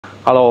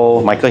Hello,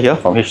 Michael here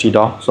from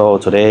HDDoor. So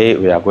today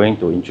we are going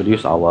to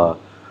introduce our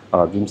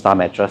dreamstar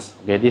mattress.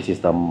 Okay, this is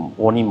the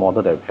only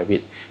model that we have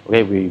it.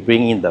 Okay, we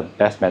bring in the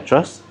best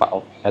mattress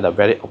but at a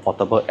very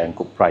affordable and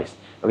good price.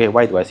 Okay,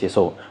 why do I say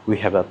so? We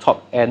have a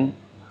top end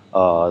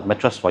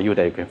mattress for you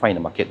that you can find in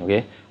the market.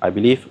 Okay, I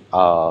believe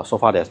so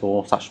far there's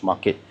no such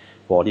market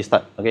for this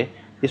type. Okay,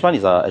 this one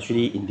is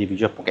actually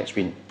individual pocket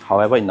spring.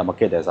 However, in the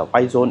market there's a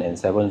 5 zone and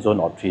 7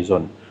 zone or 3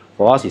 zone.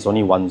 For us, it's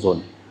only 1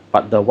 zone.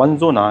 But the 1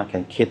 zone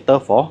can cater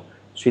for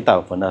 3 type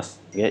of furnace.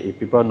 Okay, if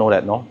people know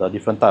that the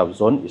different type of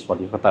zone is for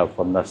different type of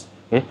furnace.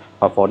 Okay,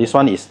 but for this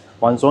one is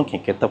 1 zone can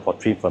cater for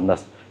 3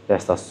 furnace.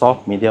 There's the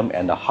soft, medium,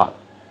 and the hard.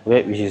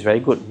 Okay, which is very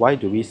good. Why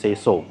do we say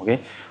so?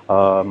 Okay,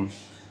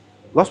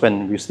 because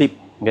when you sleep,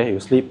 okay, you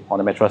sleep on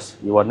the mattress,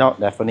 you will not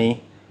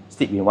definitely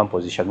sleep in one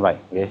position, right?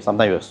 Okay,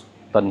 sometimes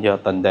you turn here,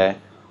 turn there,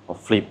 or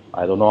flip.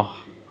 I don't know.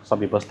 Some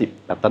people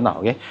sleep pattern now.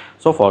 Okay,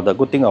 so for the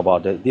good thing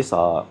about this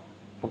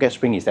pocket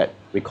spring is that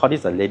we call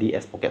this a lady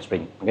S pocket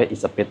spring. Okay,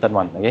 it's a pattern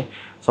one. Okay,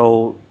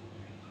 so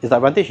its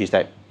advantage is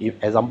that if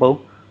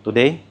example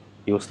today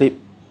you sleep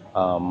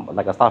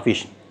like a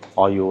starfish,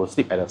 or you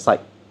sleep at the side,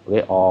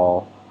 okay,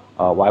 or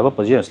whatever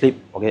position you sleep,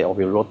 okay, or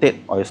you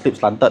rotate or you sleep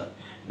slanted,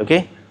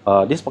 okay,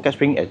 this pocket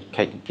spring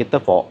can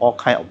cater for all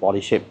kind of body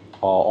shape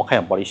or all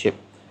kind of body shape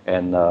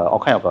and all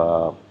kind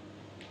of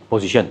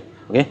position.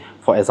 Okay,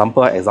 for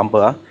example,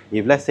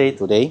 if let's say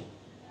today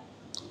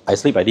I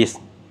sleep like this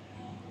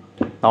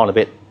down on the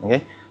bed,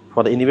 okay,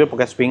 for the individual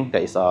pocket spring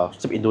there is a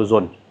sleep into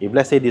zone. If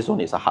let's say this zone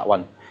is a hard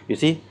one, you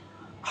see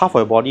half of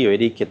your body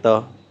already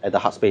cater at the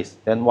hard space,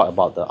 then what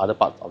about the other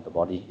parts of the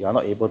body? You are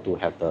not able to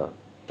have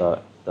the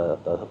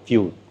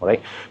feel,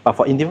 correct? But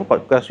for individual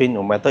pocket spring,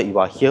 no matter you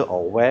are here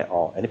or where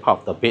or any part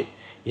of the bed,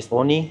 it's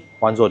only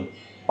 1 zone,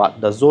 but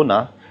the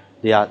zone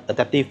they are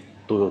adaptive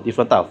to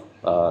different type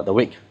of the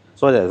weight.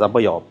 So for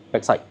example, your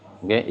backside,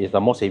 okay, is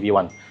the most heavy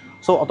one,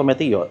 so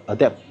automatically you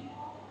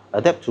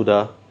adapt to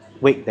the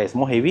weight that is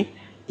more heavy,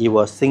 it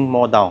will sink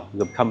more down, it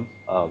will become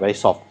very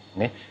soft.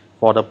 Okay,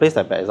 for the place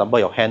that, for example,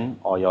 your hand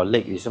or your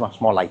leg is much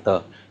more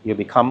lighter, you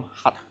become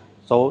hard,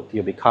 so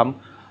you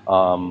become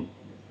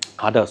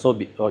harder. So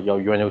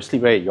when you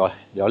sleep, right,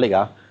 your leg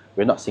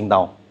will not sink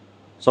down.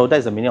 So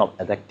that's the meaning of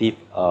adaptive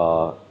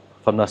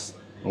firmness.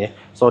 Okay,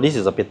 so this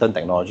is a patent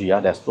technology.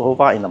 That's so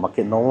far in the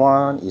market, no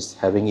one is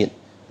having it.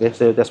 Okay,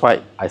 so that's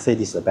why I say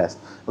this is the best.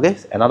 Okay,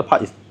 another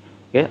part is,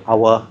 okay,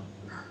 our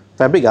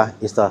fabric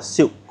is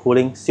the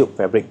cooling silk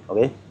fabric,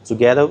 okay,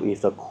 together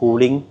with the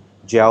cooling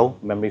gel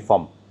memory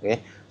foam.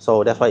 Okay,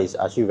 so that's why it's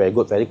actually very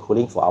good, very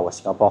cooling for our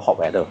Singapore hot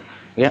weather.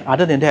 Okay,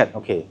 other than that,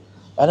 okay,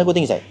 another good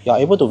thing is that you are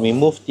able to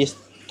remove this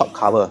top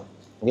cover.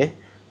 Okay,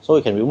 so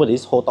you can remove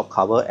this whole top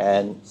cover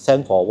and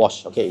send for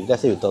wash. Okay, if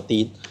let's say you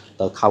dirty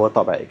the cover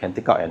top, right, you can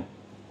take out and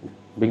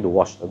bring to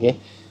wash. Okay,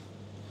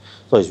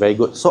 so it's very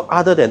good. So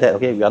other than that,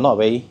 okay, we are not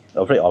very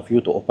afraid of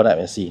you to open up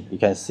and see. You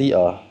can see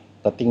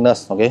the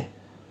thickness, okay,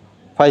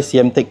 5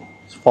 cm thick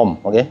foam.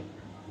 Okay,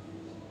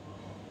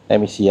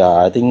 let me see,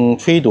 I think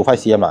 3 to 5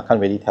 cm, can't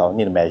really tell,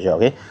 need to measure.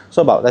 Okay,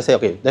 so about let's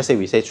say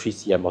we say 3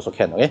 cm also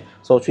can. Okay,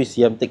 so 3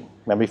 cm thick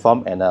memory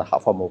foam and a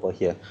hard foam over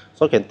here,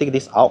 so you can take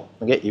this out.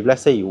 Okay, if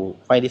let's say you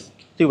find this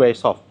still very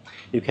soft,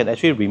 you can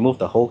actually remove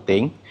the whole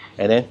thing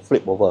and then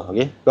flip over.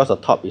 Okay, because the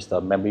top is the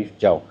memory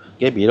gel,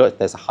 okay, below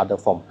there's a harder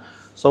foam.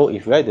 So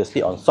if you like to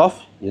sleep on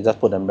soft, you just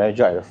put the memory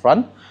gel at the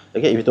front.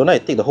 Okay, if you don't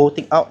like, take the whole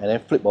thing out and then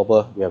flip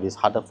over, you have this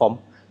harder foam,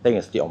 then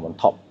you sleep on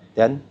top.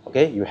 Then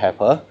okay, you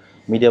have a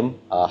medium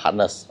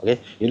hardness. Okay,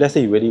 if let's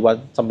say you really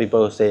want, some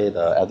people say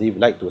the elderly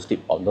like to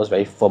sleep on those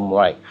very firm,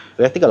 right,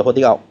 you take the whole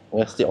thing out,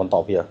 we sleep on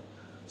top here.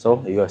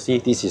 So you will see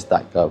this is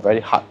like a very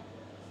hard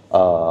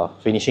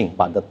finishing,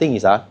 but the thing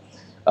is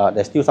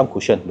there's still some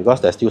cushion because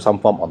there's still some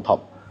foam on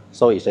top,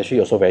 so it's actually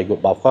also very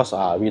good. But of course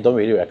we don't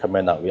really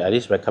recommend that. We at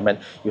least recommend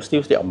you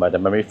still sleep on the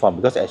memory foam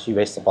because it's actually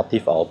very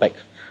supportive for our back.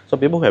 So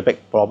people who have back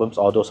problems,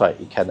 all those, right,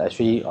 you can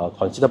actually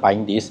consider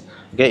buying this.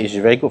 Okay, it's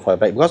very good for your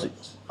back because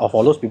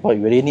for those people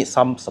you really need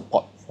some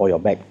support for your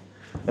back.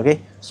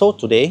 Okay, so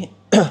today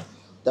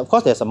of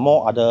course there's some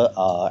more other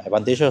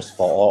advantages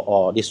for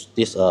all this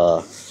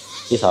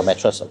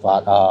mattress,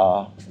 but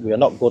we will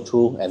not go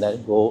through and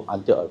then go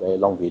until a very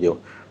long video.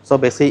 So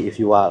basically, if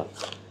you are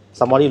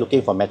somebody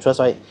looking for mattress,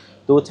 right,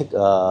 do take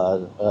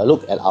a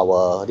look at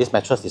this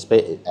mattress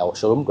display at our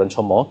showroom,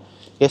 Grantral Mall.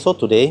 Okay, so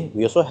today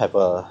we also have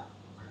a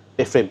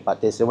bed frame,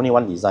 but there's only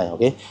one design.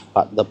 Okay,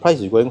 but the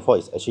price you're going for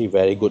is actually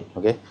very good.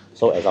 Okay,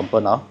 so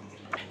example now,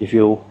 if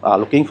you are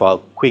looking for a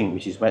queen,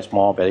 which is much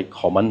more very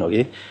common,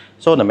 okay,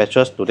 so the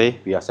mattress today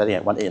we are selling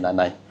at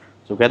 1899.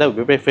 Together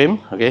with bed frame,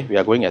 okay, we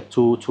are going at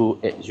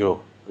 2280.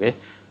 Okay,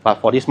 but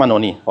for this month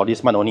only,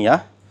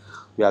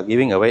 we are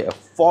giving away a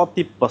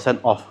 40%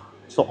 off.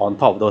 So on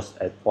top of those,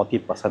 at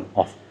 40%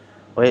 off.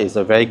 Okay, it's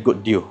a very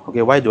good deal.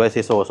 Okay, why do I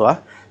say so also?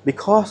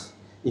 Because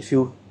if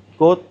you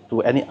go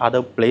to any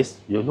other place,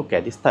 you look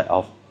at this type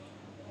of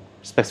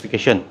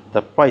specification,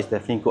 the price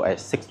definitely go at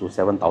 $6,000 to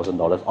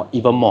 $7,000 or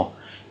even more.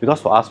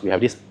 Because for us, we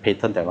have this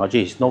patent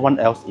technology, no one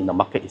else in the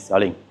market is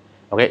selling.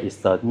 Okay, it's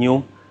the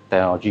new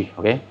technology.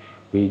 Okay,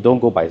 we don't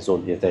go by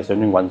zone. There's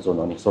only one zone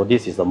only. So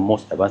this is the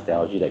most advanced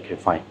technology that you can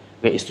find.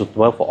 Okay, it's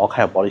suitable for all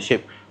kind of body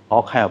shape,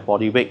 all kind of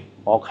body weight,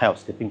 all kind of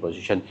sleeping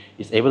position.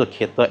 It's able to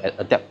cater and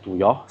adapt to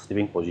your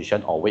sleeping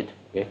position or weight.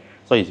 Okay,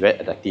 so it's very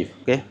adaptive.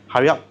 Okay,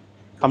 hurry up,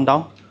 come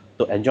down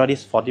to enjoy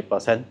this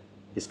 40%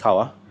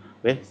 discount.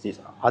 Okay, this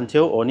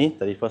until only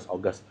 31st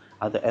August,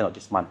 at the end of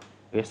this month.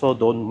 Okay, so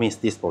don't miss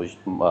this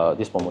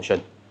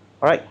promotion.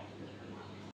 All right.